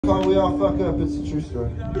call We All Fuck Up. It's a true story.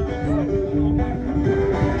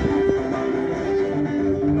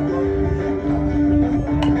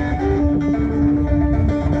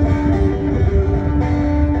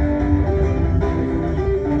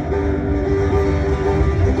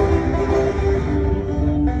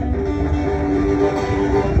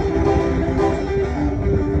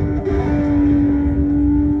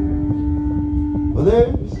 Well,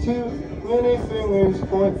 there's too many fingers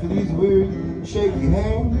point for these weird, shaky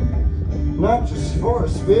hands. Not just for a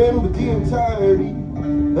spin, but the entirety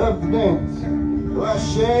of the dance. Well, I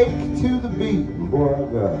shake to the beat, and boy, I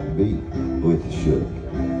got beat with the shook.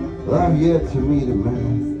 Well, I've yet to meet a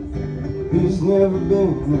man who's never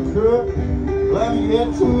been a crook. Well, I've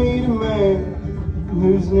yet to meet a man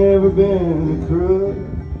who's never been a crook.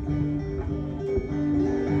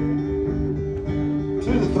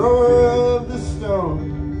 To the thrower of the stone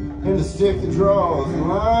and the stick that draws the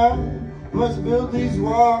line, must build these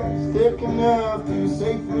walls thick enough to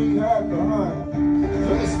safely hide behind.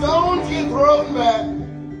 So the stones get thrown back,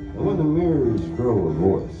 and when the mirrors grow a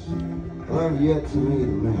voice, well, I've yet to meet a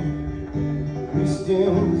man who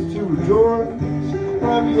stands to rejoice.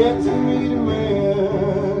 Well, I've yet to meet a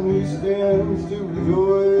man who stands to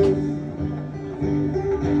rejoice.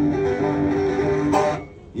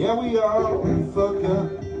 Yeah, we all fuck up.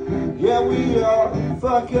 Yeah, we all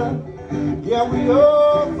fuck up. Yeah, we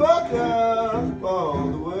all fuck up all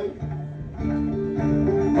the way.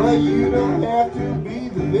 Well, you don't have to be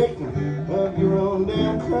the victim of your own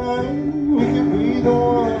damn crime. You can be the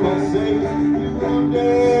one that saves your own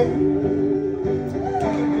day. You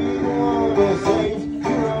can be the one that saves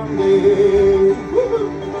your own day. Woo-hoo.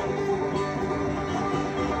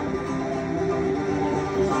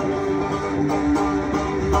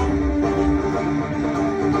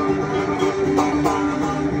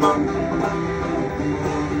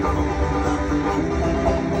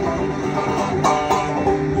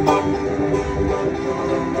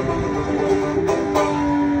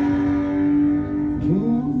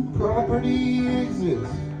 Property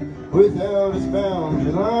exists without its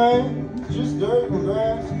boundary lines, just dirt and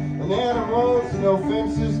grass and animals, no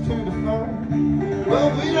fences to define.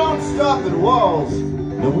 Well, we don't stop at walls,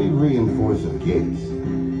 no, we reinforce our gates.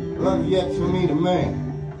 Well, I've yet to meet a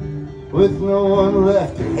man with no one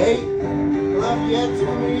left to hate. Well, I've yet to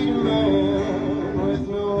meet a man with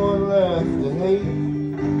no one left to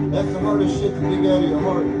hate. That's the hardest shit to dig out of your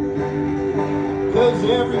heart, 'cause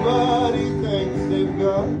everybody thinks they've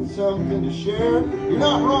got something to share. You're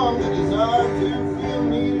not wrong, the desire to feel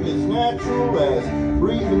needed is natural as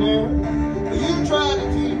breathing air. But you tried to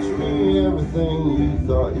teach me everything you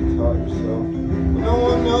thought you taught yourself. But no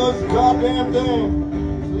one knows a goddamn thing.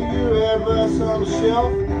 So leave your advice on the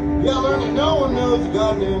shelf. Yeah, learn that no one knows a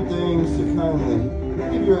goddamn thing, so kindly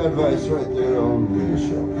give your advice right there on the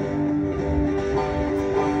shelf.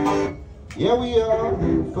 Yeah, we all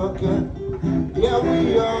fuck up. Yeah,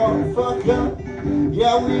 we all fuck up.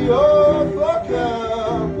 Yeah, we all fuck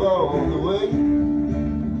up all the way.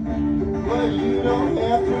 Well, you don't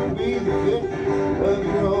have to be the victim of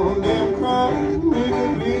your own damn crime. You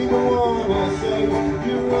can be the one that saves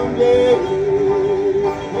your own day.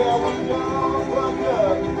 Yeah, we all fuck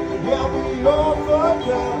up. Yeah, we all fuck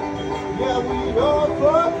up. Yeah, we all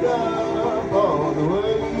fuck up all the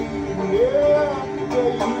way. Yeah,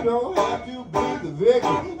 yeah, you don't have to be the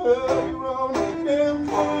victim of your own damn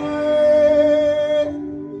crime.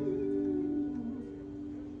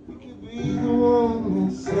 You can be the one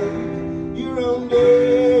that saves your own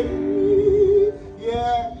day.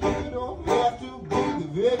 Yeah, you don't have to be the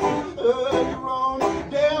victim of your own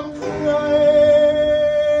damn crime.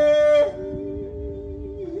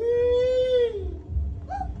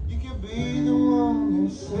 You can be the one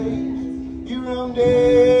that saves your own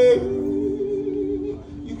day.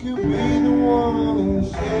 You can be the one that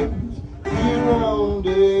saves your own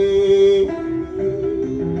day.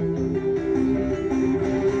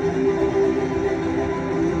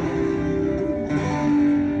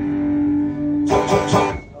 Chop, chop,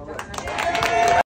 chop.